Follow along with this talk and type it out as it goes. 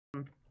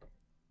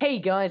Hey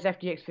guys,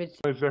 FDXVids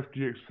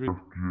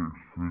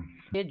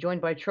here, joined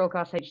by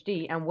Trollcast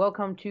HD, and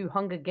welcome to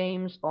Hunger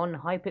Games on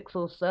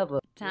Hypixel server.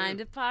 Time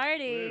to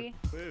party!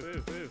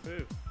 Woo.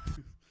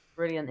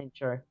 Brilliant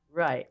intro.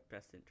 Right,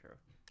 Best intro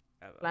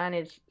ever. plan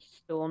is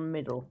storm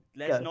middle.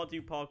 Let's Go. not do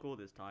parkour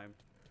this time.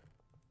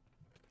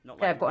 Not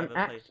Okay, like I've got we've an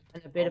ever axe played.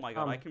 and a bit Oh of my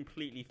god, I armor.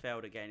 completely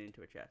failed at getting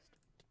into a chest.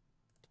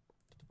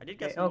 I did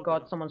get Okay, some. oh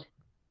god, someone's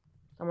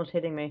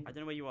hitting me. I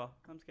don't know where you are.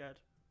 I'm scared.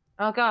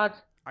 Oh god,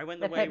 I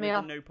went the they've way hit with me the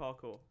off. no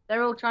parkour.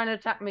 They're all trying to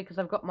attack me because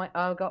I've got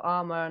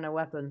armor and a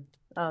weapon.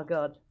 Oh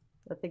god,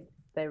 I think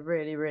they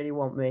really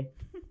want me.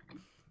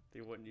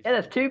 They wouldn't use Yeah,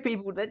 there's some two parkour.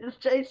 people. They're just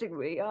chasing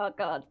me. Oh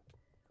god,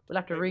 we'll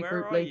have to Wait,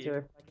 where regroup are later you?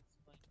 if I can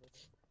survive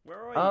this.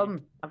 Where are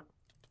you? I've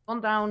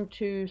gone down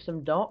to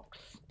some docks.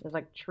 There's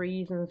like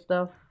trees and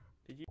stuff.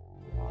 Did you?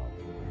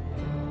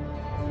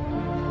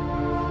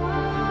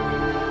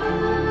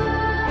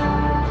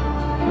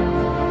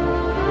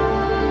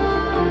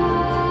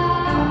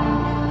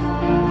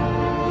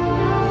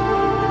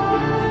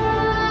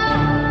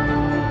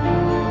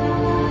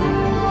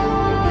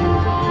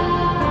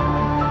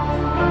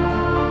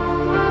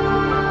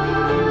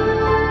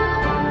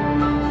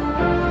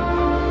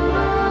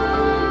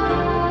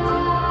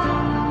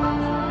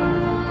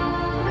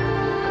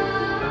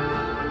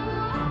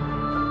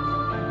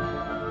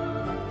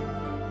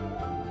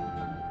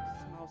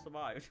 Somehow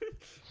survived.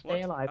 What?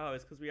 Stay alive. Oh,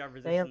 it's because we have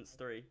Stay al- resistance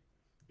 3.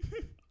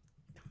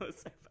 That was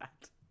so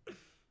bad.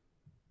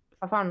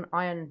 I found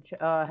iron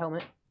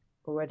helmet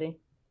already,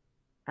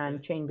 and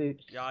Really? chain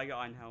boots. Yeah, I got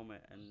iron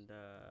helmet and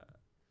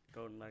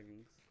golden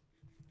leggings.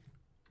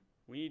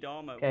 We need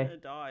armor. Okay. We're gonna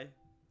die.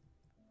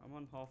 I'm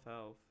on half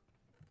health.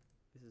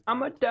 This is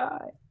I'ma bad.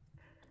 die.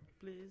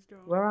 Please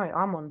don't. Where are you?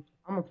 I'm on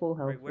full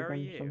health. Wait, where are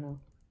again you?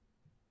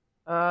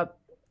 somehow.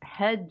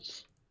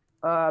 Heads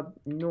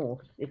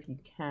north if you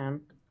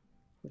can.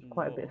 There's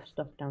quite a bit of North.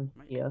 stuff down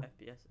My here.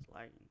 FPS is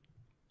lagging.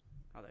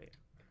 Oh, there you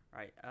go.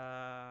 Right.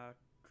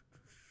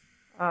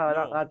 Oh,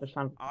 North. that just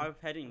sounded. I'm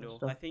heading north.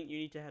 stuff. I think you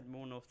need to head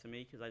more north to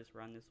me because I just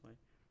ran this way.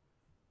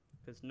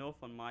 Because north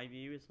on my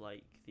view is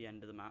like the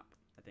end of the map,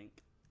 I think.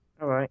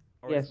 All right.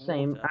 Or Yeah, it's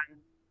same. water, And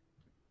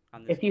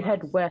and there's if you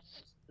grass. head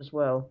west as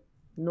well,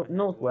 I head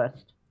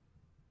northwest.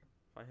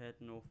 If I head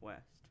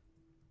northwest,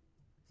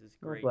 this is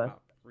great Northwest.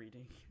 map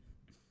reading.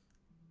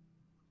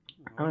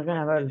 I'm If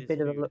gonna I have can a get this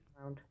bit of a food. look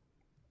around.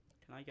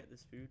 Can I get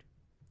this food?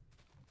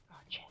 Oh,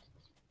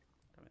 chests.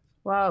 Damn it.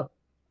 Wow,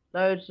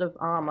 loads of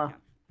I armor. can.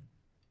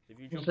 If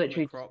you It's jump on the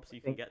literally crops,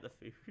 you can get the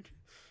food.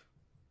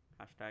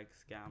 Hashtag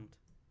scammed.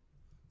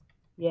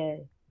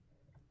 Yay.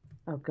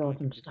 Oh god,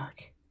 I'm Did you- stuck.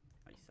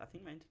 Nice. I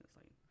think my internet's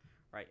lagging.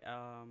 Right,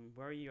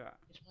 where are you at?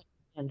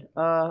 And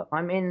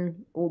I'm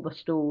in all the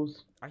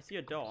stalls. I see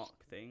a dock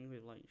thing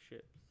with like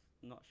ships.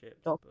 Not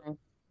ships, Dock but... thing.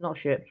 Not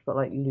ships, but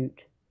like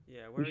loot.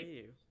 Yeah, where are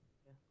you?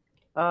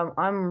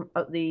 I'm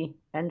at the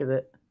end of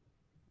it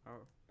Oh,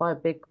 by a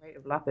big crate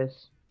of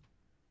lapis.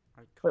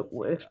 I Wait, can't see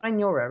that. explain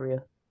your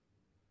area.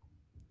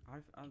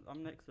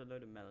 I'm next to a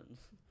load of melons.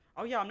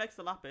 Oh yeah, I'm next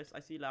to lapis. I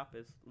see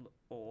lapis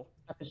ore.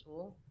 Lapis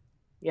ore.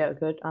 Yeah,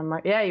 good. I'm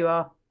right. Yeah, you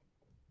are.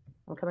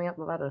 I'm coming up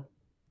the ladder.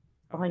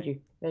 Behind Okay, you.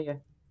 There you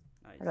go.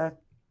 nice. Hello. Do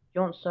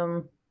you want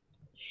some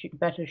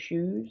better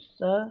shoes,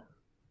 sir?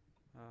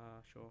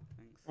 Sure,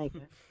 thanks.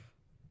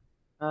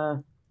 There you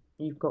go.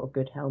 You've got a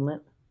good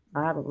helmet.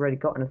 I haven't really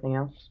got anything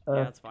else.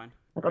 Yeah, that's fine.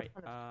 I got Right.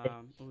 a ton of sticks.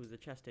 Oh, there's a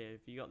chest here. Have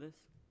you got this?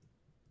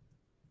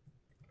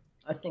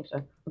 I think so.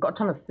 I've got a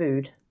ton of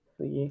food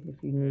for you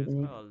if you need There's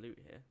any. quite a lot of loot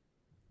here.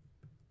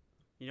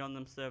 You know, on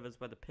them servers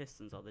where the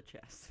pistons are the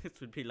chests, this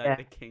would be like Yeah.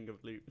 the king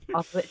of loot. I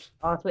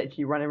was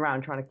literally running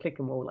around trying to click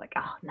them all like,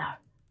 oh no.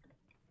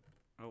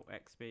 Oh,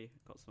 XP.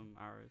 Got some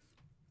arrows.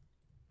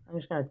 I'm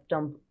just gonna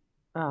dump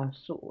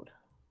sword.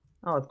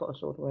 Oh, I've got a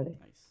sword already.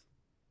 Nice.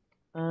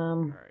 So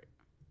Alright.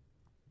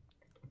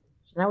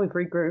 now we've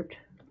regrouped.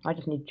 I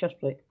just need chest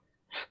plate.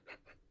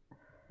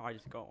 I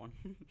just got one.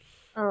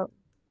 Oh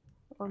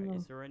Right, no.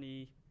 is there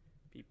any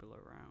people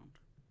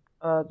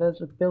around?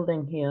 There's a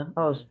building here.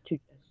 Oh, there's Yeah. 2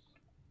 chests.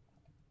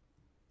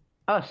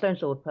 Oh, stone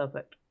sword,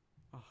 perfect.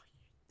 Oh,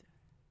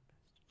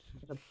 you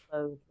There's a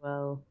bow as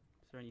well.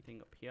 Is there anything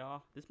up here?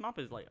 This map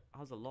is like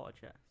has a lot of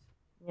chests.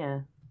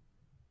 Yeah.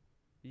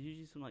 There's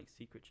usually some like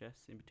secret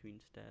chests in between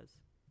stairs.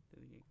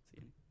 Don't think you can see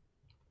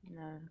any.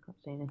 No, I can't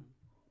see any.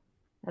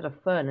 There's a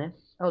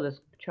furnace. Oh,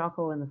 there's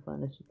charcoal in the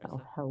furnace. That'll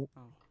there? help.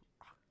 Oh,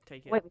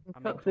 take it. Wait, we can I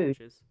cook make food.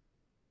 torches.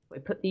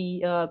 Wait, put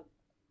the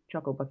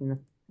charcoal back in there,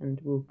 and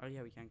we'll. Oh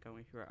yeah, we can go.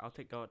 Right, I'll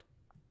take God.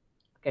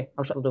 Okay,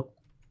 I'll shut the door.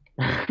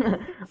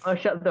 I'll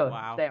shut the door.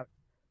 Wow. Stay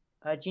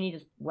out. Do you need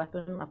a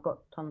weapon? I've got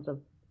tons of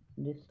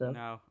this stuff.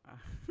 No,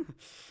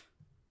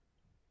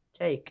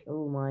 Take.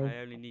 Oh my. I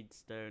only need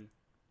stone.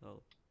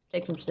 Well,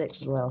 Take some sticks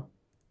as well,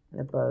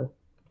 and a bow.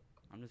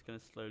 I'm just gonna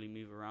slowly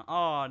move around.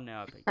 Oh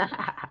no, I picked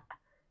it.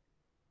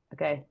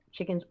 Okay,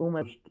 chicken's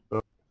almost.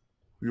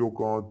 Your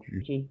god,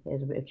 you. Gee,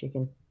 here's a bit of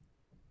chicken.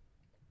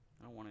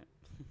 I don't want it.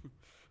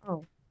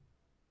 Oh,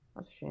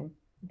 that's a shame.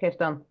 Okay, it's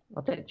done.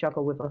 I'll take the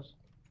charcoal with us.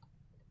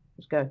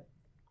 Let's go.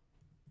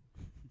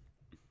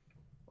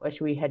 Where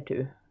should we head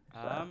to?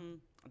 I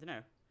don't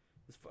know.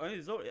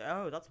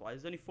 Oh, that's why.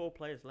 There's only 4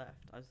 players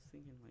left. I was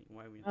thinking, like,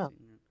 why are we Oh. not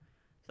seeing it?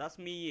 So that's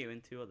me, you,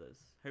 and 2 others.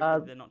 Uh,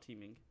 Hopefully they're not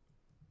teaming.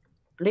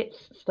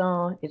 Blitz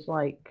Star is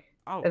like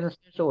Oh, there's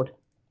a sword.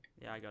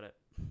 yeah, I got it.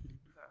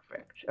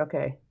 Perfect.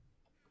 Okay.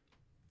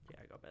 Yeah,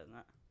 I got better than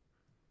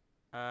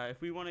that. If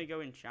we want to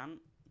go enchant,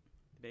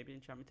 maybe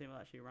enchantment table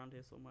actually around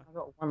here somewhere. I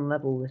got 1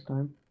 level this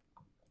time.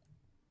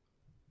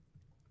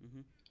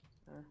 Mhm.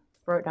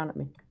 Throw it down at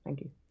me.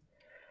 Thank you.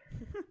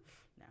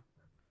 No.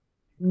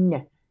 No.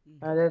 Mm.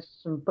 There's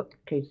some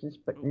bookcases,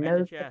 but Oh, no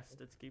ender chest.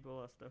 Let's keep all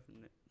our stuff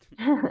in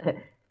it.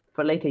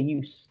 for later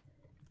use.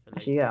 For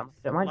Actually, yeah, ladies.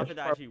 I might Love just it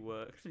that throw- actually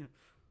works.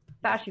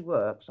 That actually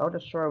works. I'll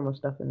just throw more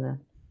stuff in there.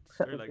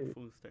 Just Except throw the like food.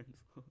 full stone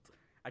swords.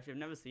 Actually, I've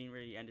never seen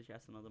really ender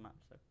chests on other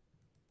maps, so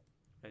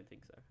I don't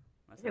think so.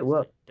 Unless It I just,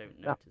 works. like, don't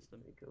Yeah. notice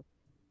them. Pretty cool.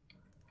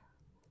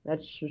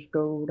 Let's just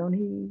go down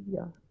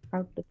here.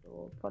 Out the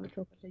door. Follow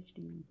Focus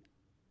HD.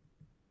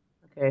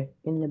 Okay,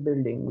 in the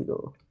building we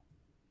go.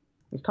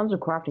 There's tons of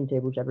crafting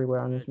tables everywhere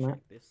I'm on gonna this map.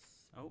 check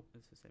this. Oh,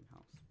 it's the same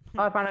house.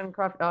 Oh, I found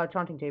a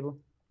enchanting table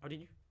Oh,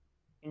 did you?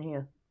 in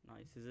here.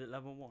 Nice. Is it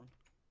level 1?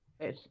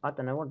 It's I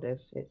don't know what it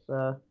is. It's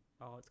Oh,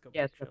 it's got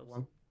yeah, it's bookshelves.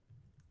 level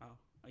 1.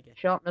 Oh, okay.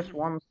 Sharpness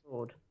 1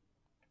 sword.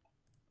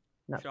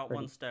 That's Shot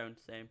pretty. 1 stone.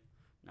 Same.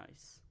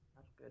 Nice.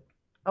 That's good.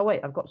 Oh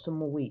wait, I've got some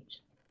more wheat.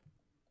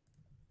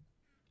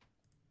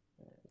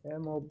 There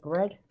more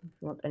bread. If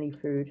you want any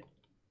food,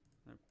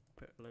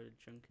 Put a load of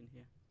junk in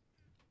here.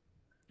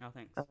 Oh,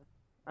 thanks.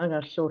 I'm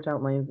gonna sort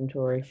out my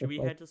inventory. Right, should we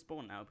before- head to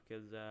spawn now?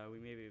 Because we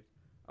maybe.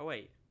 Oh,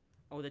 wait.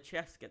 Oh, the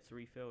chest gets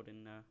refilled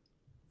in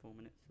 4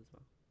 minutes as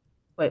well.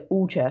 Wait,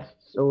 all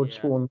chests or Yeah.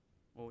 spawn?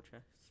 All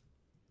chests.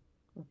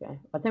 Okay,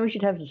 I think we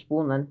should have to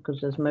spawn then, because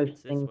I there's think most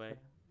it's this things. way.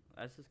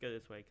 Let's just go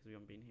this way because we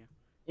haven't been here.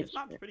 This It's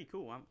map's pretty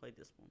cool. I haven't played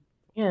this one.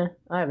 yeah,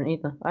 I haven't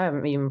either. I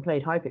haven't even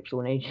played Hypixel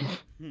in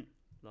ages.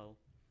 Lol.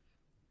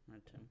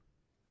 Right, Tim.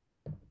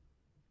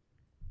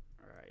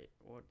 Alright,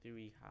 what do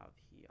we have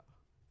here?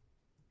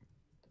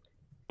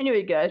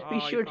 Anyway, guys, be Oh,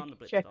 you sure found the to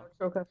Blitz check Star. out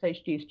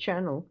Showcase HD's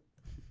channel.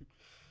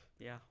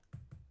 Yeah.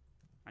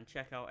 And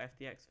check out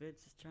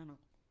FDXVids' channel.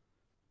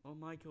 Or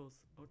Michael's.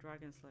 Or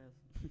Dragon Slayers.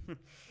 Or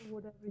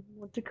whatever you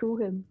want to call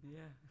him.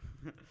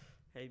 Yeah.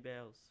 Hey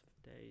Bales.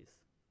 Days.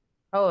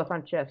 Oh, I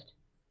found a chest.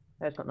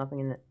 There's got nothing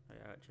in it. Oh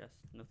yeah, chest.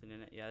 Nothing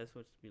in it. Yeah, this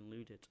one's been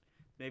looted.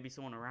 Maybe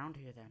someone around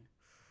here then.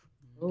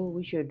 Oh,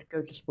 we should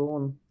go to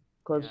spawn.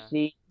 Because Yeah.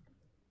 the...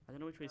 I don't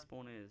know which way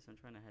spawn is. I'm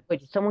trying to head. Wait,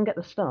 did someone get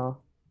the star?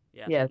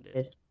 Yeah, Yeah, someone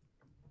did.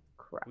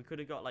 Crap. We could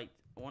have got like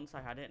once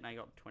I had it and I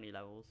got 20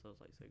 levels, so I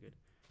was like so good.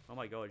 Oh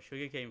my god,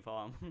 sugarcane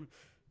farm.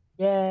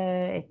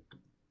 Yay!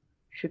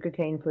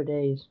 Sugarcane for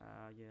days.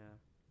 Yeah.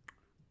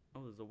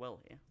 Oh, there's a well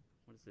here.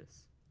 What is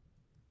this?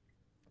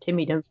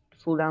 Timmy, don't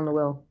fall down the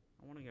well.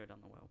 I want to go down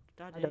the well.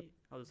 don't- Daddy.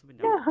 Oh, there's something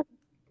down. Yeah.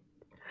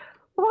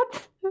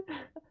 What?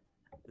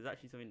 There's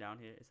actually something down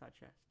here. It's that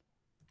chest.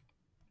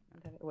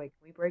 Wait,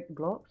 can we break the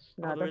blocks?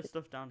 No, I Oh, there don't is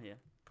stuff down here.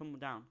 Come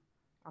down.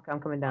 Okay, I'm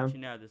coming down.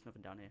 Actually, no, there's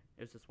nothing down here.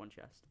 It was just one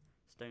chest.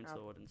 Stone Oh.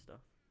 sword and stuff.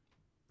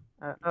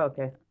 Oh,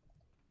 okay.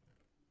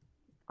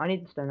 I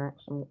need the stone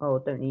axe. Oh,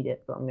 don't need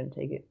it, but I'm gonna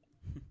take it.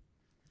 I'm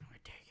gonna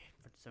take it,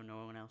 but so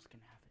no one else can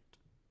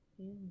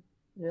have it.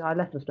 Yeah, I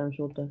left the stone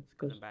sword though.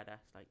 Because Because I'm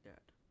badass like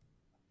that.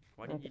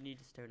 Why did you need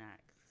a stone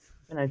axe?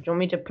 you know, do you want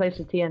me to place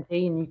a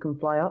TNT and you can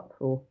fly up,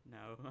 or?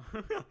 No.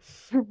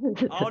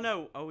 Oh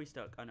no! Oh, we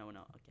stuck. Oh no, we're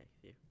not. Okay,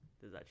 phew.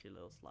 There's actually a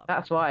little slab.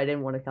 That's why I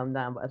didn't want to come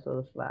down, but I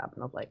saw the slab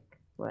and I was like,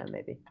 well,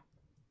 maybe.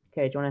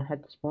 Okay, do you want to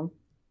head to spawn?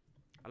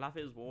 I laugh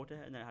it was water,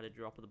 and then it had a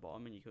drop at the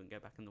bottom, and you couldn't go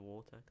back in the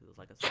water because it was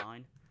like a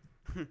sign.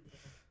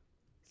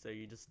 So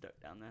you just stuck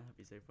down there. That'd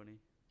be so funny.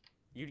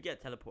 You'd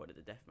get teleported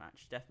to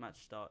deathmatch.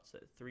 Deathmatch starts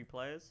at 3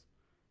 players,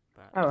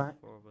 but there's Alright.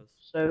 4 of us.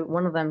 So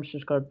one of them's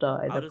just gotta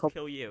die. I'll They're just prob-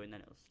 kill you, and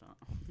then it'll start.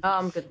 Oh,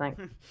 I'm good, thanks.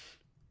 You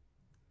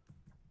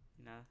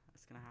know,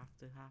 that's gonna have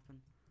to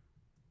happen.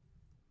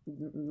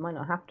 Might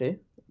not have to.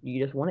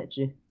 You just want it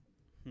to.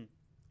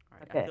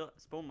 Alright, Okay. I feel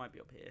spawn might be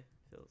up here.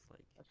 Feels like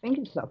I think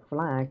it's that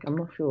flag. I'm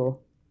not sure.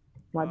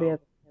 Might be Oh. over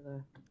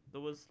there.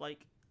 there was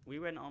like we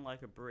went on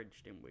like a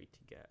bridge, didn't we, to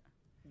get?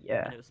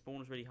 Yeah. And it was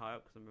spawned really high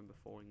up because I remember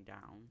falling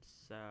down.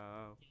 So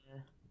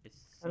Yeah. it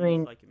I seems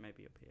mean- like it may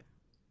be up here.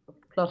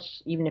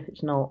 Plus, even if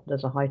it's not,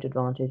 there's a height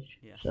advantage.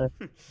 Yeah. So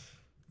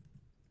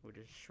We'll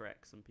just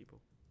Shrek some people.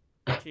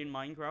 Actually, in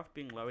Minecraft,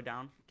 being lower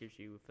down gives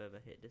you further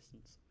hit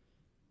distance.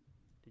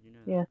 Did you know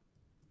that? Yeah.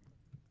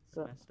 It's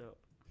But- messed up.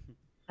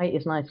 height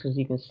is nice because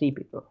you can see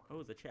people. Oh,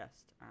 there's a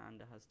chest and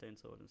it has stone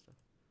sword and stuff.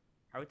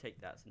 I would take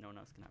that so no one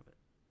else can have it.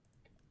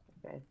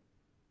 Okay.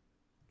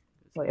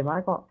 It's Wait, have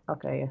fine. I got?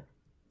 Okay, yeah.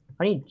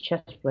 I need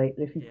chest plate.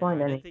 If you Yeah,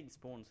 find I any, don't think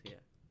spawns here.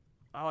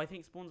 Oh, I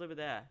think spawns over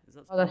there. Is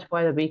that? oh, that's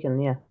spawn? by the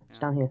beacon. Yeah, it's Yeah.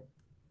 down here.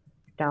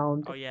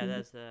 Down. Oh the yeah, beacon.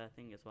 there's the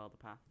thing as well, the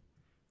path.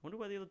 Wonder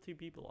where the other 2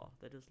 people are.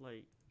 They're just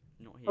like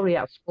not here. Probably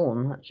out of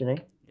spawn actually.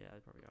 Yeah, they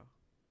probably are.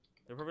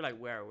 They're probably like,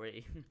 where are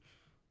we?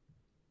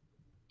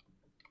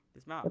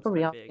 This map's They're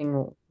probably quite big. asking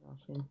what.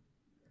 Asking.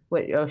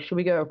 Wait, should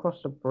we go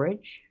across the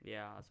bridge?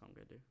 Yeah, that's what I'm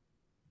gonna do.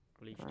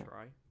 At least Right.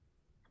 try.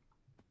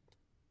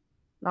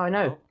 No, I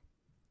know. Well,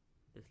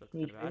 this looks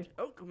Need kind of bad. food?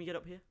 Oh, can we get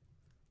up here?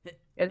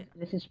 Yeah,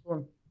 this is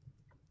spawn.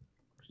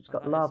 It's Oh,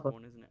 got that is lava.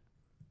 spawn, isn't it?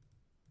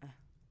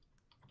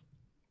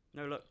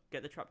 No, look,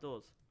 get the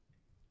trapdoors.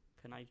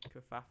 Can I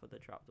kerfuff with the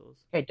trapdoors?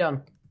 Okay,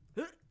 done.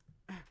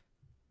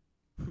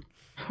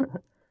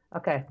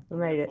 Okay, we I'm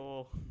made gonna it.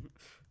 fall.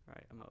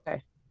 Right, I'm up.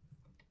 Okay.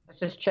 Let's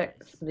just check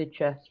Nice. the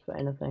chest for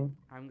anything.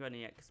 I'm going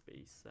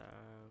EXP, so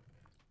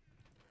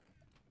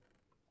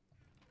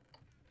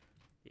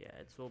yeah,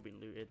 it's all been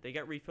looted. They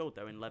get refilled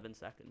though in 11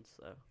 seconds,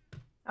 so.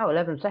 Oh,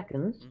 11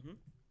 seconds? Mhm.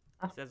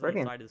 That's It says on the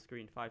brilliant. side of the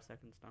screen 5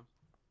 seconds now.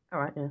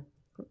 Alright,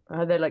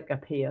 yeah. They like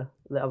appear,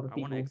 the other I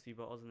want people. XP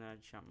bottles and then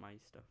enchant my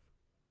stuff.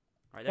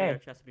 Right, there we go.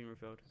 Okay. Chests have been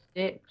refilled.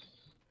 Sticks.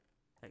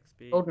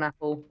 XP. Golden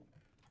apple.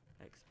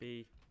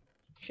 XP.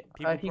 If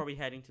People you, probably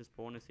heading to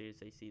spawn as soon as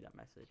they see that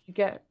message. you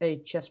get a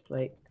chest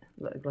plate,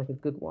 like a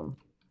good one.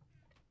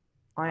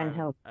 Iron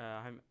helmet.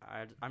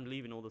 I'm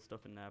leaving all the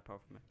stuff in there apart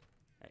from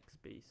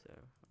XP, so.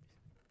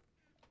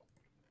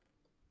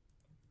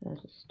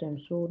 There's a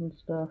stone sword and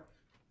stuff.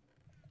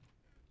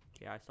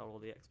 Yeah, I stole all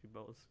the XP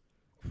bottles.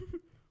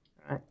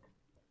 Alright.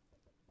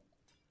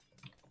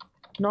 I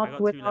Not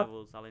got with 2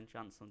 levels. I'll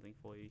enchant something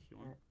for you if you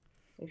want.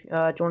 If, do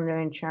you want to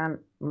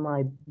enchant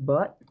my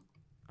butt?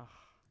 Oh,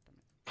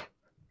 damn it.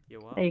 You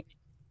what? Hey, you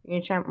can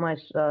enchant my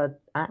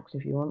axe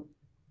if you want.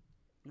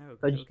 No,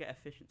 But- because you'll get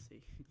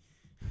efficiency.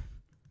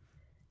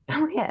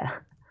 Oh yeah.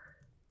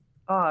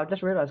 Oh, I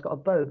just realised I got a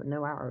bow but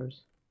no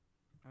arrows.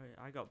 Oh,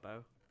 yeah, I got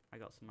bow. I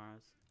got some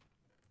arrows.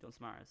 Do you want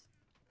some arrows?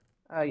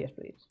 Oh yes,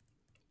 please.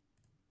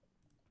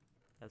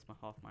 There's my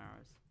half my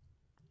arrows.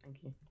 Thank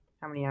you.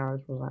 How many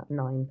arrows was that?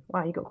 9.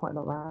 Wow, you got quite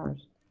a lot of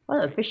arrows. Oh,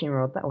 a Right. fishing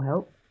rod. That'll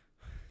help.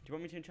 Do you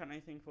want me to enchant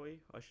anything for you?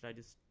 Or should I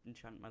just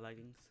enchant my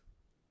leggings?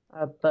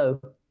 Bow. Bow.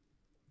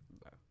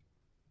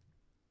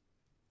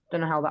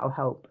 Don't know how that'll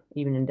help,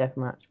 even in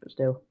deathmatch, but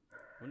still.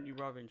 Wouldn't you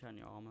rather enchant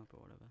your armor or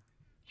whatever?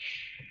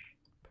 Shh.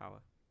 Power.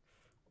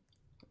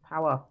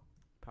 Power.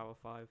 Power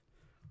 5.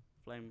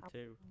 Flame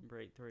 2.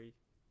 Break 3.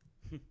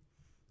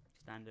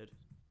 Standard.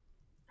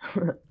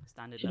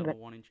 Standard Should've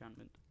level 1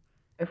 enchantment.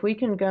 If we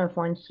can go and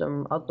find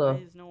some other Why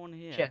is no one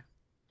here? chests.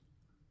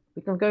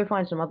 We can go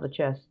find some other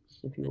chests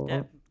if you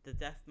want. The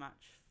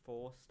deathmatch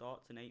 4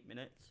 starts in 8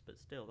 minutes, but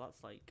still,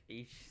 that's like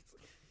ages.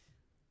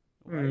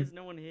 Why is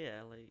no one here?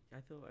 Like,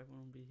 I thought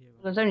everyone would be here.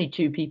 There's only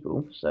 2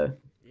 people, so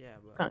Yeah,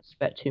 but can't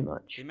expect too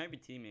much. they might be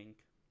teaming,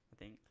 I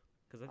think.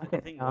 Because I I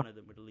think think they are. one of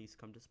them would at least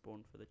come to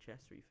spawn for the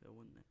chest refill,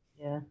 wouldn't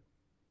they? Yeah.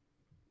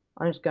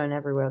 I'm just going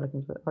everywhere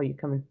looking for. Oh, you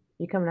coming?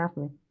 You coming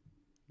after me?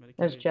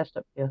 There's a chest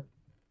up here.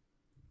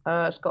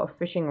 It's got a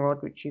fishing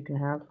rod which you can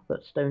have,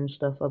 but stone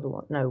stuff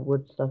otherwise. No,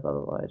 wood stuff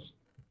otherwise.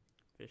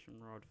 Fishing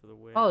rod for the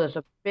win. Oh, there's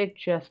a big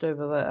chest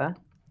over there.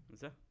 Is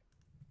there?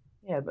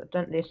 Yeah, but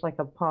don't. It's like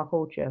a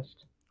parkour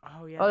chest.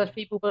 Oh, yeah. Oh, there's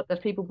people. There's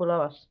people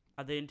below us.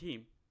 Are they in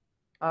team?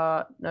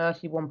 No, I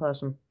see one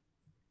person.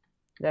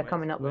 They're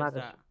coming up the where's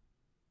ladders.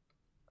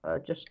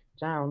 that? Just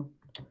down.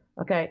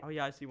 Okay. Oh,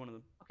 yeah, I see one of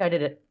them. Okay, I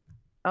did it.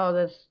 Oh,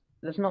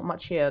 there's not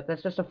much here.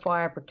 There's just a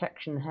fire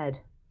protection head.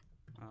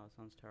 Oh, that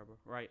sounds terrible.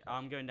 Right,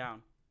 I'm going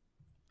down.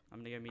 I'm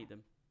gonna go meet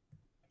them.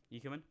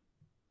 You coming?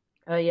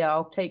 Yeah,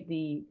 I'll take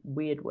the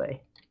weird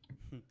way.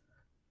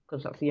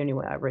 Because that's the only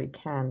way I really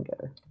can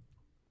go.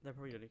 They're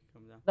probably gonna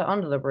come down. They're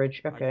under the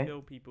bridge, I okay.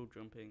 feel people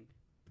jumping.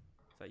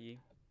 Is that you?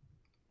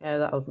 Yeah,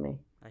 that was me.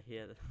 I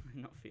hear that.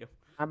 Not feel.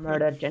 I'm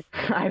murdered, Jen.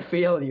 I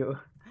feel you.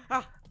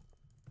 Ah!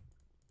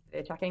 They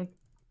attacking?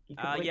 You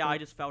can wait Yeah, for I them.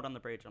 just fell down the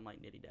bridge. I'm like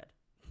nearly dead.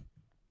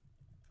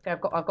 Okay,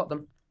 I've got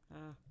them. Ah,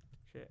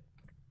 shit.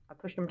 I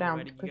pushed them down.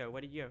 Where did you go?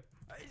 Where did you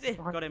go? Is it?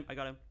 Behind- Got him. I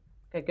got him.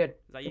 Okay, good.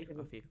 Is that you? Good,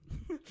 Oh, good.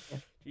 phew. Yeah.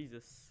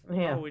 Jesus. I'm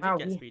here. Oh, we Ow,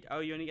 did get yeah. speed. Oh,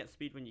 you only get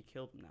speed when you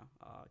kill them now.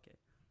 Oh, okay.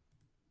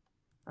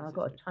 I've What's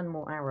got this a ton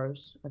more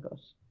arrows. I got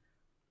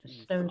a do?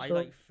 stone I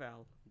sword. like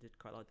fell. Did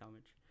quite a lot of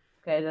damage.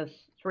 Okay, there's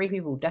 3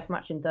 people.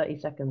 Deathmatch in 30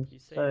 seconds. You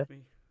saved So,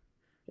 me.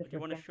 just Do you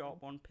want a check. sharp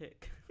one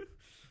pick?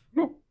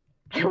 What?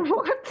 Do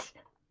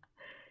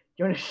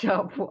you want a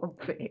sharp one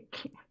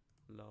pick?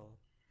 Lol.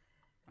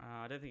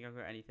 I don't think I've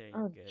got anything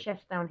Oh, good.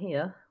 chest down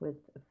here with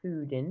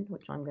food in,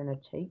 which I'm gonna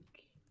take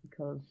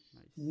because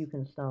Nice. you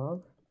can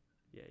starve.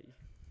 Yeah.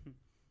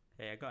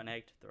 Hey, I got an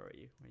egg to throw at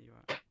you. Where you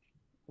at?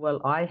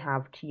 Well, I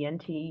have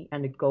TNT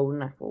and a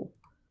golden apple.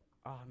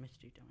 Oh, I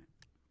missed you,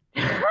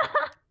 damn it.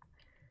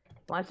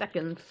 5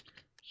 seconds.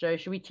 So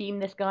should we team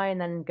this guy and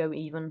then go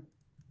even?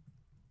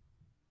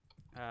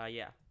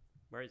 Yeah.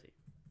 Where is he?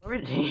 Where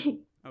is he?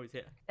 Oh, he's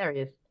here. There he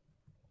is.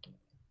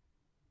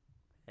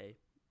 Hey.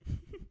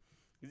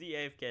 Is he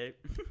AFK?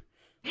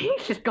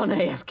 He's just gone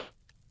AFK.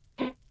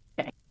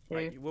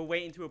 Right, we'll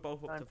wait until we're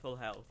both up Done. to full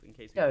health in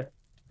case we Go.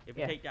 if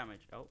we Yeah. take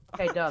damage. Oh.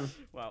 Okay, done.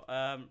 Well,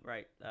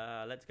 right.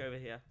 Let's go over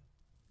here.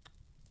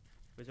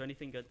 Was there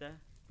anything good there?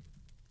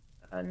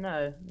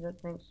 No, I don't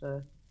think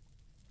so.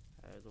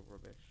 It was all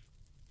rubbish.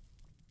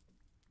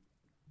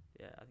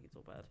 Yeah, I think it's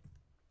all bad.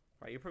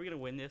 Right, you're probably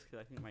gonna win this because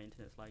I think my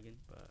internet's lagging,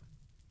 but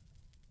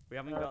we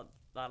haven't got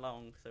that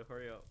long, so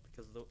hurry up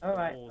because the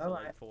Alright, walls are like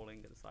alright.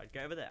 falling to the side.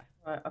 Go over there.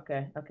 Right,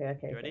 okay.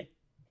 You ready?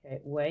 Okay,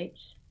 wait.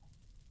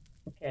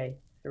 Okay,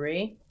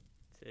 3,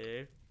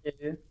 2.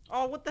 2.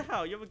 Oh, what the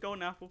hell? You have a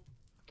golden apple?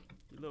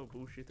 You little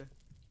bullshitter.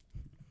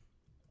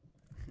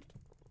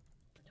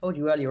 I told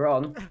you earlier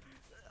on.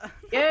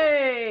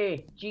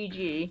 Yay!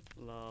 GG.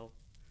 Lol.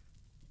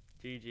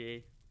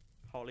 GG.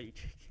 Holy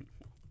chicken.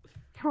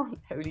 Holy,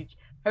 holy,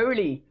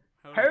 holy,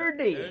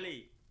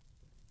 Holy.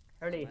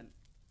 holy. Man.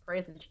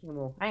 Praise the chicken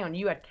wall. Hang on,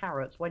 you had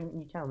carrots. Why didn't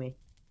you tell me?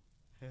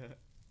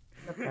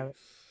 Love carrots.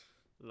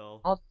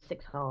 Lol. I was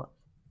 6 hearts.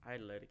 I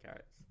had a load of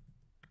carrots.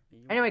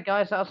 Anyway,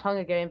 guys, that was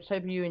Hunger Games.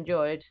 Hope you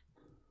enjoyed.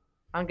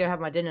 I'm gonna have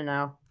my dinner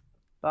now.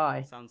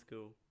 Bye. Sounds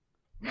cool.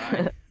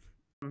 Bye.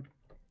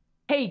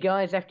 Hey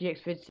guys,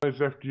 FDXVids Guys,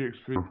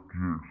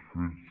 FDXVids.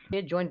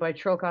 here, joined by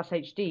Trollcast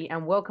HD,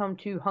 and welcome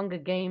to Hunger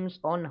Games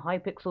on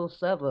Hypixel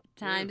server.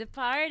 Time to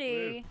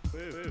party.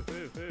 Woo,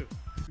 woo, woo.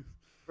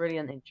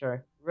 Brilliant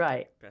intro.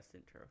 Right, Best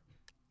intro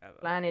ever.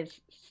 plan is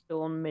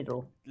storm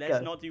middle. Let's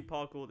Go. not do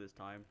parkour this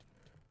time.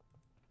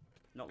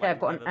 Not Okay, like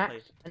I've got we've an ever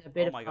axe played. and a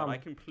bit Oh of my god, I armor.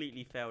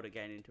 completely failed at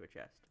getting into a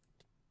chest.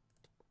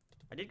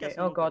 I did get Okay,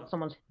 some. oh god,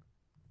 someone's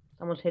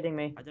hitting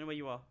me. I don't know where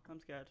you are. I'm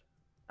scared.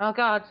 Oh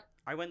god,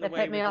 I went the They've way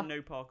hit with me the up.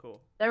 no parkour.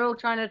 they're all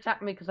trying to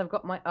attack me because I've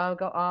got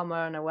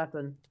armor and a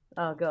weapon.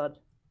 Oh god,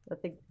 I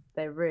think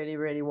they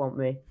really want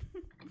me.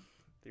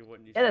 They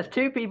wouldn't use Yeah, there's it.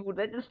 2 people.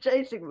 They're just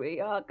chasing me.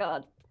 Oh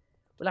god,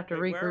 we'll have to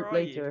Wait, where regroup are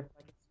later you? if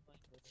I can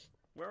survive this.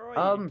 Where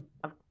are you?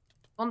 I've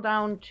gone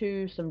down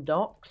to some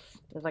docks.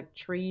 There's like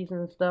trees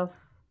and stuff.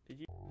 Did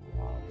you?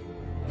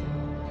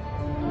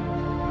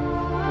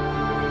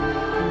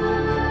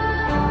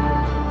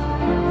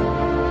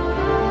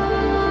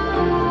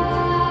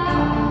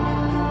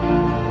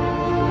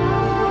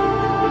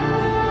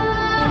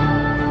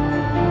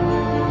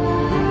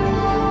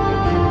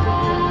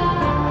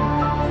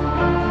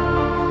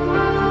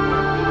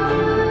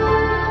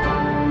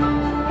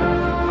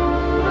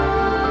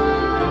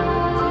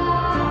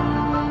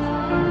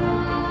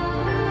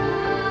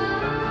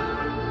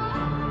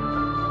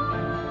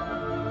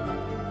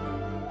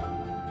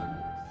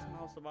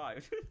 Somehow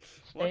survived.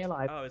 Stay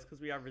alive. Oh, it's because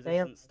we have Stay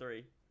al- resistance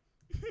 3.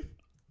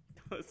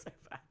 That was so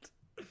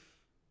bad.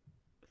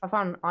 I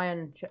found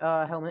iron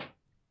helmet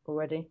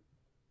already,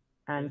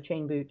 and Really?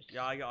 chain boots.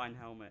 Yeah, I got iron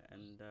helmet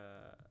and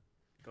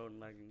golden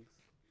leggings.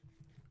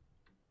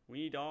 We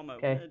need armor.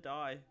 Okay. We're gonna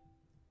die.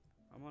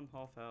 I'm on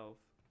half health.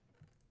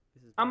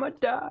 This is I'ma bad.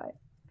 die.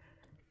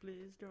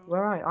 Please don't.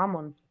 Where are you? I'm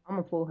on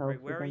full health.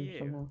 Wait, where are again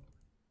you?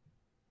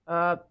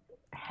 Somehow.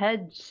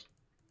 Heads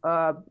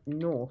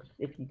north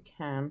if you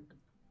can.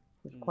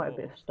 There's quite a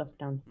bit of North. stuff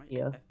down My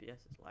here. FPS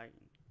is lagging.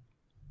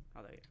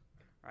 Oh, there you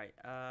go. Right.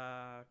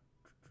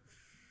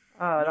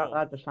 Oh, North.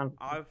 that just sounds.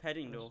 I'm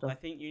heading north. stuff. I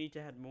think you need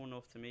to head more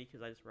north to me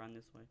because I just ran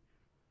this way.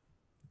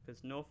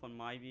 Because north on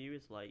my view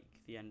is like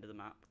the end of the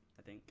map,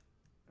 I think.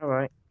 All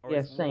right. Or Yeah,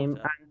 it's same.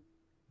 water, And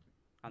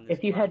and there's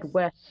if you head grass.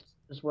 west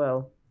as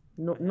well,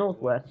 I head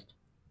northwest.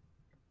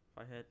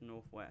 If I head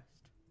northwest,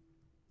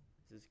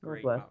 this is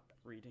great Northwest. map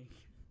reading.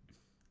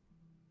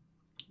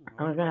 Oh, I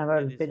I'm wonder gonna if have I a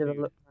can get bit this of a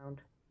food. look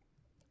around.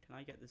 Can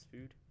I get this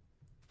food?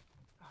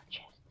 Oh,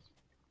 chests.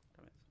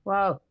 Damn it.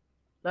 Wow,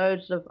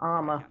 loads of I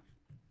armor. can't.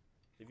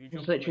 If you It's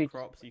jump on the literally just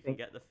crops, you can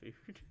get the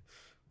food.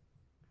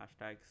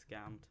 Hashtag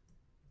scammed.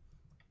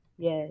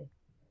 Yay.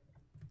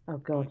 Oh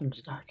god, you I'm can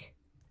just- stuck.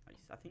 Nice.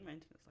 I think my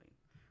internet's lagging.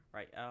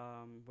 Right,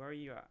 where are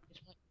you at?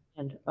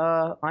 And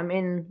I'm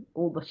in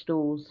all the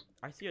stalls.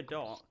 I see a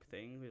dock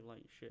thing with like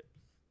ships.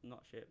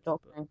 Not ships,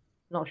 Dock but... thing.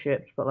 Not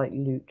ships, but like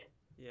loot.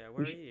 Yeah,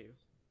 where are you?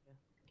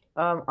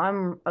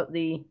 I'm at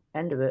the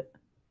end of it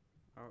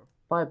Oh,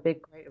 by a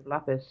big crate of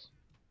lapis.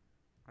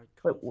 I Wait,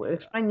 can't see that.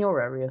 explain your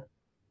area.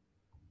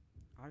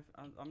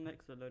 I'm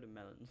next to a load of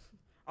melons.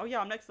 Oh yeah,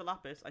 I'm next to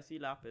lapis. I see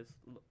lapis.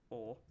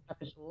 Ore.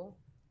 Lapis wall.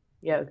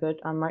 Yeah, good.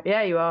 I'm right.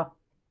 Yeah, you are.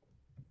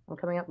 I'm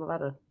coming up the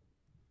ladder.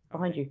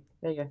 Behind Okay, you.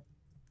 There you go.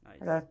 Nice.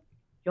 Hello. Do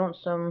you want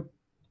some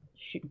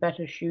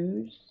better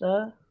shoes,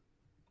 sir?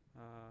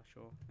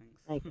 Sure,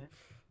 thanks. There you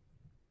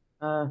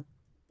go.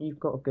 You've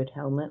got a good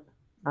helmet.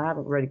 I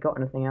haven't really got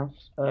anything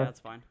else. Yeah, that's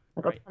fine.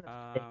 I got Right, a ton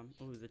of sticks.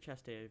 oh, there's a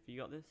chest here. Have you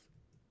got this?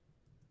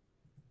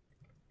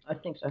 I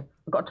think so.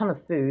 I've got a ton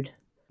of food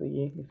for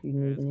you if you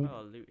need There's any. quite a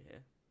lot of loot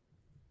here.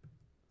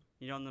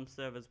 You know, on them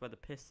servers where the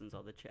pistons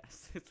are the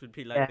chests, this would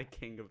be like Yeah. the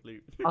king of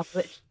loot. I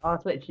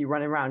was literally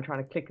running around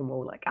trying to click them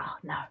all like, oh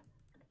no.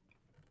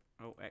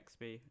 Oh,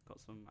 XP. Got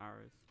some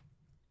arrows.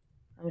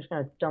 I'm just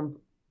gonna dump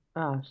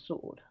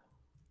sword.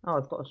 Oh,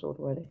 I've got a sword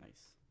already.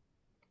 Nice.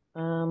 So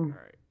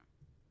Alright.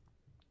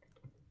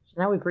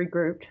 now we've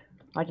regrouped.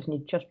 I just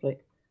need chest plate.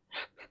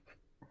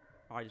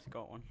 I just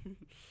got one.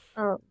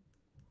 Oh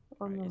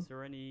Right, no. is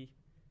there any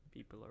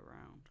people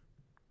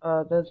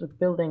around? There's a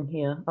building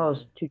here. Oh,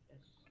 there's Yeah. 2 chests.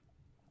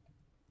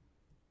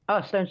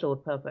 Oh, stone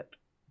sword, perfect.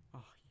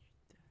 Oh,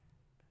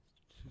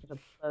 you There's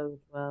a bow as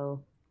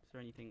well. Is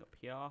there anything up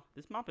here?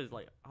 This map is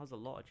like has a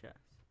lot of chests.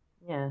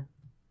 Yeah.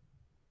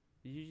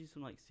 There's usually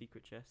some like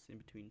secret chests in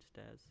between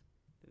stairs.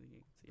 Don't think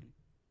you can see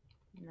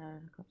any. No,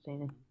 I can't see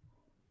any.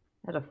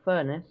 There's a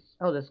furnace.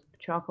 Oh, there's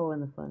charcoal in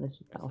the furnace.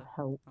 That'll there?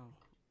 help. Oh,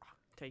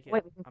 take it.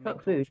 Wait, we can I make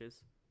cook food. torches.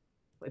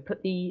 Wait,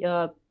 put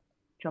the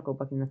charcoal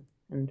back in there,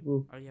 and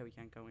we'll. Oh yeah, we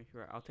can't go.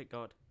 You're right. I'll take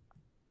God.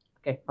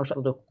 Okay, I'll shut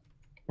the door.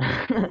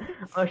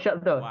 I'll shut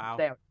the door. Wow.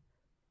 Stay out.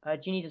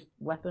 Do you need a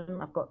weapon?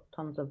 I've got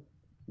tons of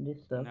this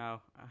stuff. No.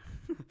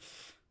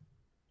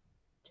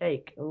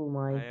 Take. Oh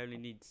my. I only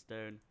need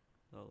stone.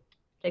 Lol.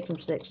 Take some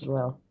sticks as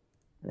well,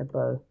 and a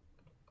bow.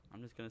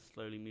 I'm just gonna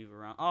slowly move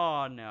around.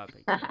 Oh no, I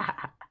picked it.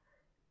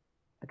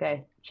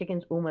 Okay,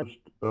 chicken's almost.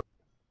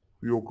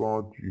 Your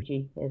guard duty.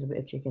 Gee, here's a bit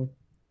of chicken.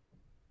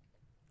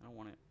 I don't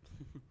want it.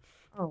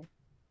 Oh,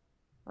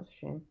 that's a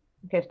shame.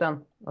 Okay, it's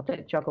done. I'll take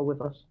the charcoal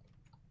with us.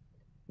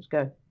 Let's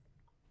go.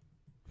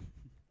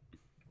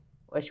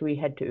 Where should we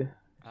head to?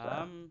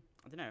 I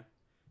don't know.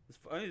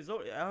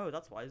 Oh,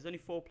 that's why. There's only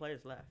 4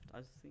 players left. I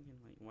was thinking,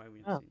 like, why are we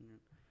not seeing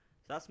it?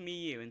 So that's me,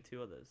 you, and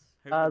 2 others.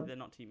 Hopefully they're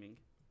not teaming.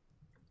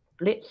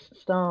 Blitz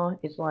Star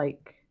is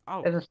like.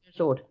 Oh. There's a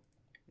sword.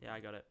 Yeah, I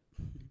got it.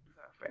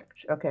 Perfect.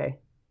 Okay.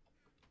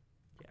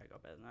 Yeah, I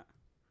got better than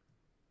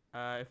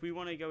that. If we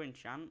want to go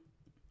enchant,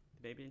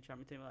 maybe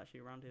enchantment table actually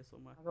around here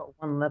somewhere. I got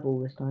 1 level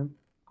this time.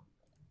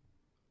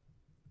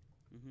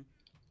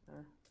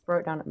 Throw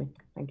it down at me.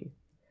 Thank you.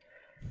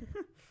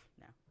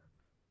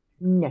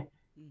 No.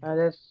 No.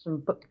 There's some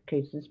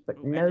bookcases, but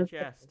Ooh, no. ender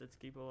chest. Let's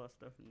keep all our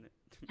stuff in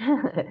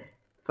it.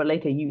 For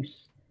later use.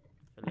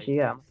 For Actually,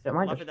 yeah. Don't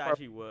mind Love just it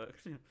actually works.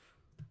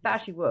 that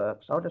actually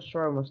works. I'll just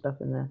throw my stuff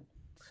in there.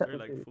 Except Through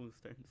the like food. full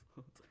stone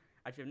swords.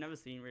 Actually, I've never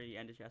seen really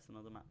ender chests on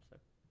other maps, so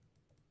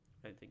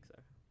I don't think so.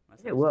 Unless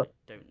I It just, works.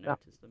 like, don't Yeah.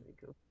 notice them. Pretty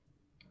cool.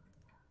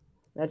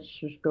 Let's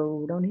just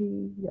go down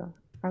here.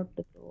 Out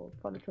the door.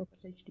 Polytropus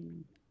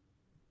HD.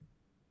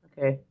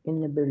 Okay,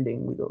 in the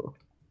building we go.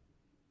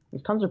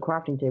 There's tons of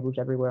crafting tables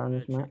everywhere on I'm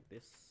this gonna map. check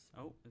this.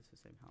 Oh, it's the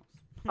same house.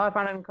 Oh, I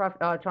found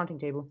a enchanting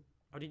table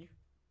Oh, did you?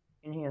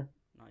 in here.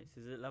 Nice.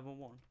 Is it level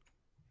 1?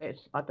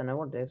 It's I don't know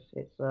what it is.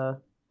 It's Oh,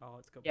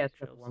 it's got yeah, it's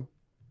bookshelves. level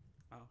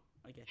 1.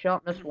 Oh, okay.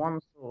 Sharpness 1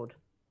 sword.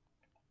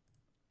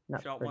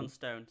 That's Shot pretty. 1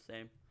 stone.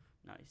 Same.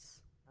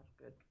 Nice. That's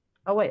good.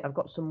 Oh wait, I've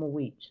got some more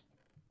wheat.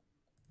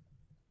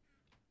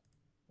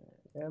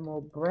 There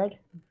more bread.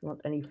 If you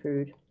want any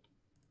food.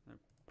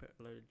 Put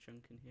a load of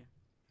junk in here.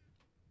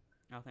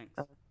 Oh, thanks.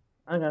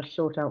 I'm gonna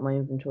sort out my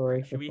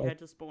inventory. Should we before- head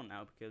to spawn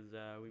now? Because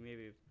we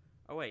maybe.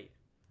 Oh, wait.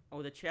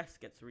 Oh, the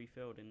chest gets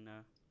refilled in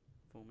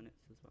 4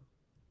 minutes as well.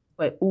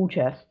 Wait, all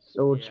chests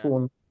or Yeah.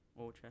 spawn?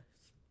 All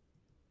chests.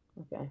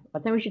 Okay. I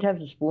think we should have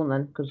to spawn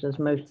then, because there's I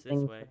think most it's this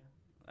things. way.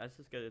 Let's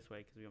just go this way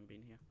because we haven't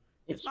been here.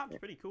 It's This map's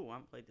pretty cool. I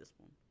haven't played this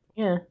one.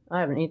 yeah.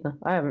 I haven't either.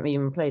 I haven't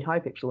even played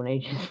Hypixel in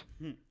ages.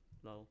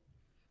 Lol.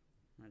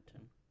 Right,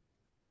 Tim.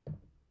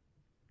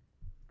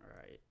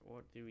 Alright,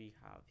 what do we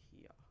have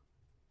here?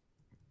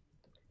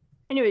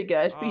 Anyway,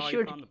 guys, be Oh, you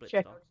sure found to the Blitz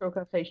check Star. out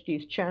Showcast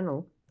HD's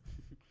channel.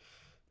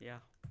 Yeah.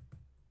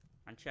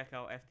 And check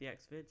out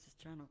FDXVids'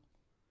 channel.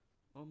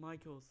 Or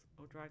Michael's.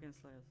 Or Dragon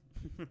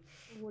Slayers.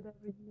 Or whatever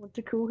you want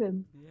to call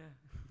him.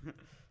 Yeah.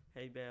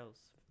 Hey Bales.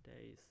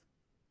 Days.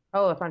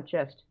 Oh, I found a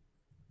chest.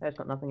 Oh, it's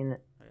got nothing in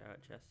it. Oh yeah,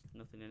 chest.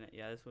 Nothing in it.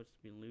 Yeah, this one's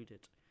been looted.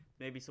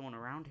 Maybe someone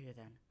around here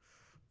then.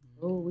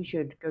 Oh, we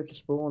should go to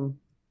spawn.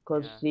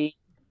 Because Yeah. the...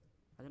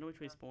 I don't know which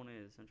way spawn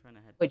is. I'm trying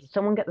to head. Wait, did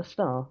someone get the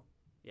star?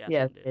 Yeah,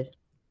 Yeah, someone did.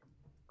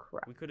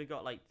 Crap. We could have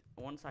got like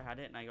once I had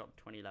it and I got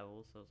 20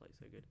 levels, so I was like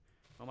so good.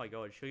 Oh my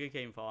god,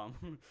 sugarcane farm.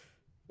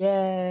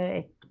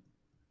 Yay!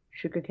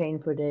 Sugarcane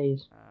for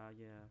days.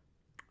 Yeah.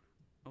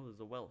 Oh, there's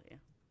a well here.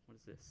 What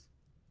is this?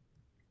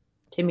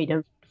 Timmy,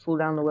 don't fall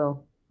down the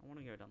well. I want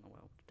to go down the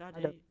well.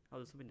 Daddy. don't- Oh,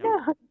 there's something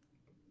down. Yeah.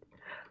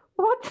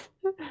 What?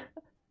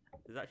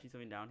 There's actually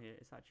something down here.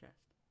 It's that chest.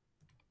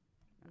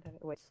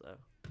 Wait. So.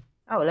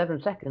 Oh,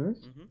 11 seconds.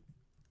 Mhm. It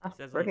That's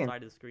says on the brilliant.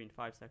 side of the screen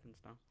 5 seconds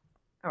now.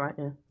 Alright,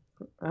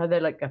 yeah. They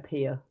like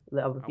appear,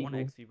 the other I people. want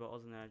XP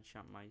bottles and then I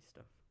enchant my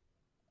stuff.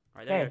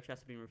 Alright, there we go. Okay.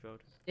 Chests have been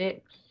refilled.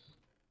 Sticks.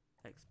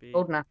 XP.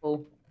 Golden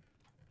apple.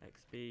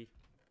 XP.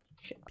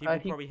 Sh- People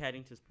if you, probably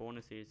heading to spawn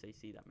as soon as they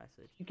see that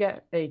message. you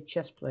get a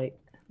chest plate,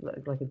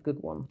 like a good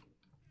one.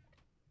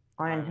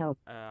 Iron helmet.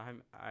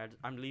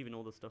 I'm leaving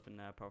all the stuff in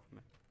there apart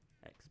from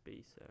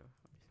XP, so.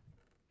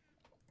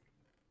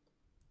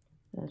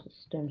 There's a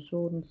stone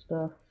sword and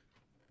stuff.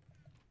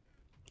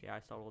 Yeah, I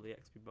stole all the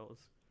XP bottles.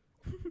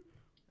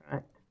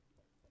 Right.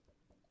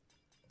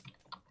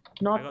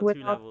 I Not got 2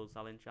 without. levels.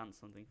 I'll enchant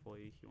something for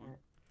you if you want.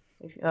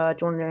 If, do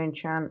you want to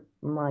enchant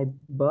my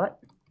butt?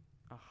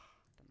 Oh,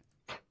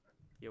 damn it.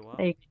 You what?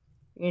 Hey, you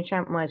can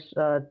enchant my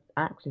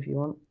axe if you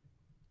want.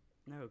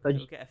 No, but because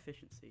you'll get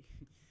efficiency.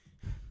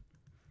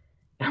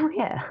 Oh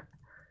yeah.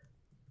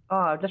 Oh,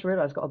 I just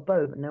realised I got a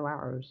bow but no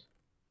arrows.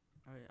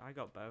 Oh, yeah, I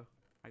got bow.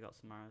 I got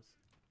some arrows.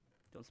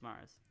 Do you want some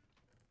arrows?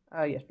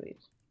 Oh yes,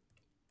 please.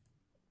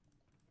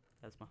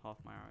 There's my half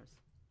my arrows.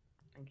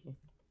 Thank you.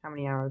 How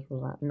many arrows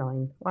was that?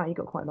 9. Wow, you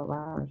got quite a lot of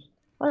arrows.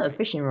 Well, a Right.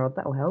 fishing rod,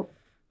 that'll help.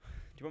 Do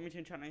you want me to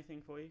enchant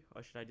anything for you?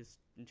 Or should I just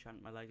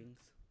enchant my leggings?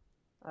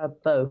 Bow.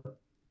 Bow.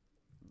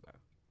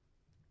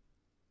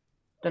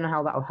 Don't know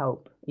how that'll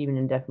help, even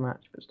in deathmatch,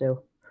 but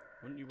still.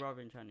 Wouldn't you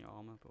rather enchant your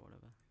armor or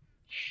whatever?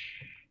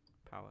 Shh.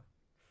 Power.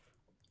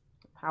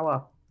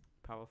 Power.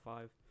 Power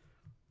 5.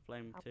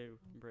 flame 2,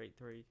 break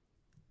 3.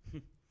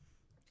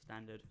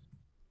 Standard.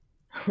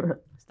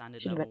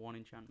 Standard Should've level 1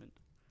 enchantment.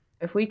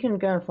 If we can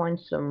go and find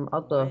some Why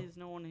other is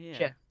no one here?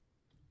 chests,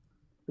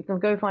 we can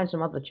go find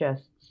some other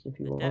chests if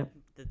you want.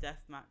 The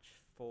deathmatch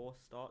 4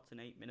 starts in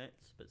 8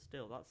 minutes, but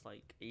still, that's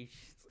like ages.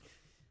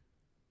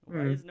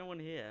 Why is no one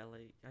here?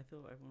 Like, I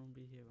thought everyone would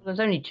be here. There's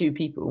only 2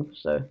 people,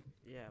 so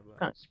Yeah, but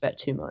can't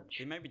expect too much.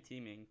 they might be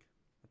teaming,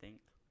 I think.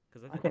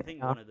 Because I I think think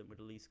they are. one of them would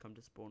at least come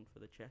to spawn for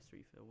the chest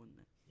refill, wouldn't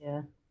they?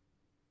 Yeah.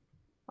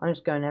 I'm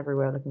just going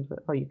everywhere looking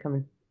for. Oh, you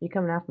coming? You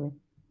coming after me?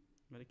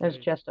 There's a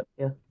chest up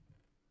here.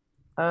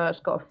 It's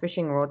got a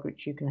fishing rod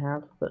which you can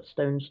have, but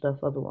stone stuff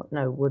otherwise.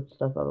 No, wood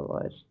stuff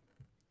otherwise.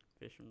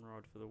 Fishing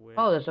rod for the win.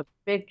 Oh, there's a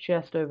big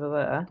chest over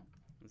there.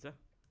 Is there?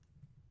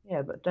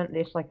 Yeah, but don't.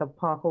 It's like a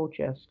parkour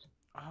chest.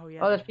 Oh yeah.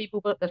 Oh, there's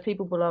people. There's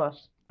people below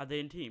us. Are they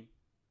in team?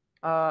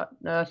 No,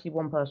 I see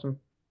one person.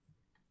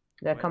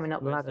 They're coming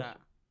up the Where's ladders.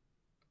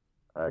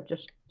 that?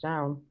 Just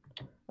down.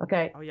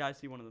 Okay. Oh yeah, I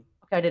see one of them.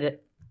 Okay, I did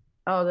it.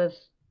 Oh,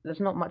 there's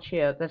not much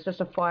here. There's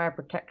just a fire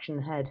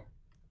protection head.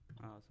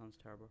 Oh, that sounds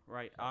terrible.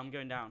 Right, I'm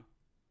going down.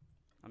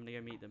 I'm gonna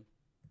go meet them.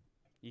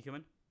 You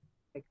coming?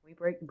 Hey, can we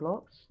break the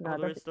blocks? No, I Oh,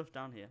 there don't is stuff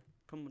down here.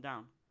 Come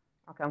down.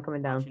 Okay, I'm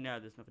coming down. Actually, no,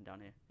 there's nothing down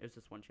here. It was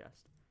just one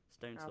chest.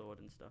 Stone sword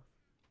and stuff.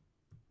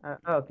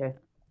 Oh, okay.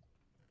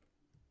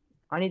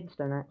 I need the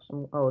stone axe.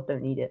 Oh, I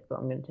don't need it, but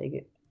I'm gonna take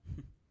it.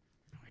 I'm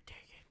gonna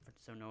take it, but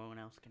so no one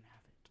else can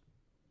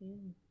have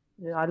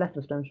it. Yeah, I left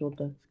the stone sword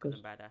though. It's because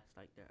I'm badass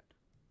like that.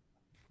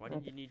 Why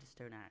did you need a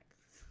stone axe?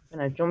 I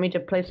don't know. Do you want me to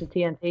place the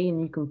TNT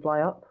and you can fly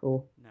up,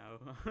 or?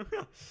 No.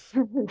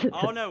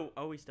 Oh no!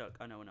 Oh, we stuck.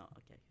 Oh no, we're not.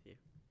 Okay, phew.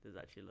 There's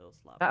actually a little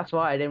slab. That's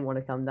why I didn't want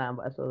to come down,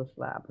 but I saw the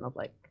slab and I was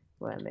like,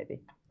 well, maybe.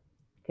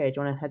 Okay, do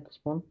you want to head to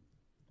spawn?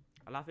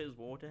 I laugh it was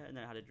water, and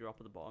then it had a drop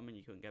at the bottom, and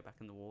you couldn't go back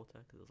in the water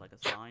because it was like a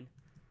sign.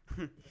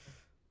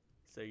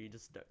 So you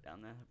just stuck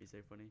down there. That'd be so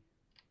funny.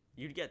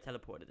 You'd get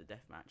teleported at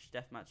deathmatch.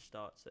 Deathmatch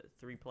starts at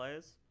 3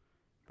 players,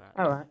 but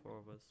there's Alright. 4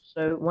 of us.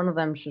 So one of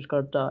them's just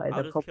gotta die.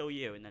 I'll just kill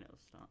you, and then it'll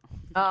start.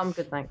 Oh, I'm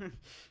good, thanks.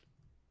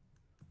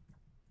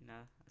 No,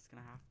 it's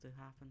gonna have to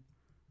happen.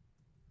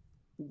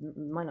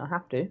 Might not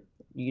have to.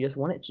 You just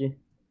want it to.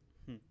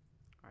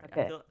 Alright,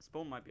 Okay. I feel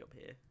spawn might be up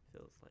here.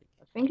 Feels like.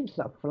 I think it's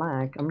that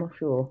flag. I'm not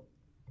sure.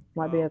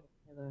 Might be Oh. over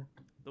there.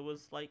 There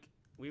was like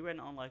we went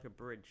on like a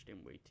bridge,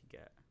 didn't we, to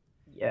get?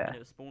 Yeah. And it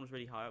was spawn was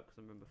really high up because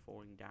I remember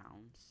falling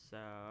down. So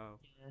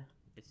Yeah.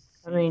 it I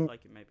seems mean-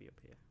 like it may be up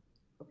here.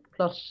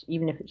 Plus,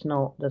 even if it's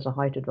not, there's a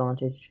height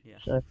advantage. Yeah.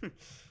 So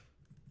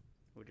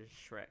We'll just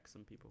Shrek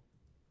some people.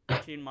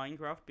 Actually, in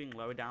Minecraft, being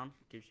lower down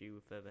gives you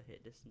a further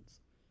hit distance.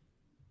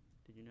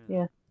 Did you know that?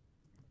 Yeah.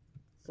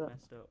 It's But-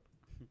 messed up.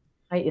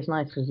 height is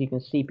nice because you can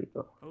see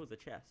people. Oh, the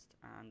chest,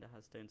 and it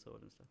has stone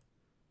sword and stuff.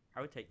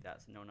 I would take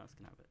that so no one else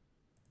can have it.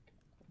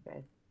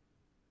 Okay.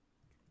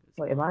 It's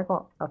Wait, have fine. I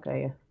got?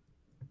 Okay, yeah.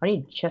 I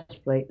need chest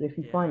plate. If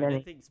you Yeah, find I any.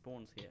 don't think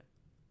spawn's here.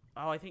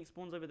 Oh, I think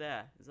spawn's over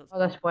there. Is that Oh,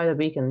 that's by the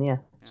beacon. Yeah,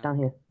 it's Yeah. down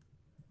here.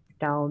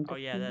 Down. Oh the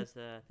yeah, beacon. there's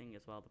the thing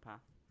as well, the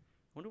path.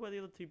 I wonder where the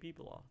other 2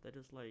 people are. They're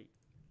just like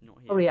not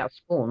here. Probably out of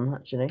spawn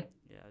actually.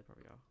 Yeah, they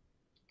probably are.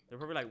 They're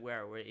probably like,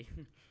 where are we?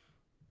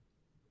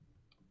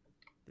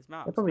 This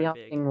map's They're probably quite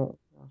big.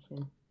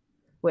 asking.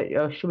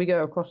 Wait, should we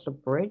go across the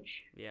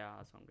bridge? Yeah,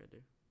 that's what I'm gonna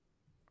do.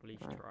 At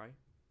least Right. try.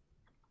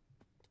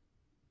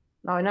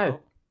 No, I know.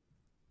 Oh,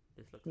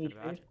 this looks kind Need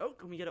of bad. food? Oh,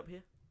 can we get up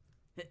here?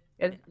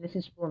 Yeah, this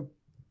is spawn.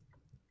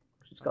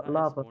 It's Oh, got that is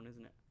lava. spawn,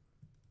 isn't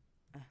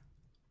it?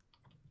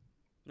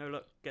 No,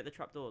 look, get the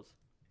trapdoors.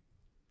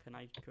 Can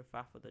I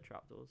kerfuff with the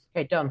trapdoors?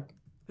 Okay, done.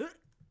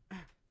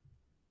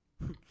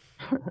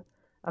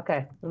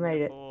 Okay, we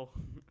made it. Fall.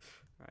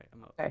 Right,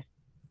 I'm up. Okay.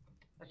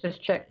 Let's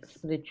just check Nice.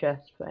 the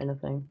chest for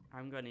anything.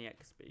 I'm going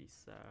EXP,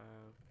 so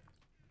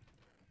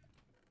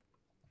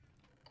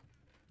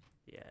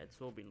yeah, it's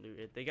all been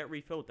looted. They get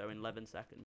refilled though in 11 seconds.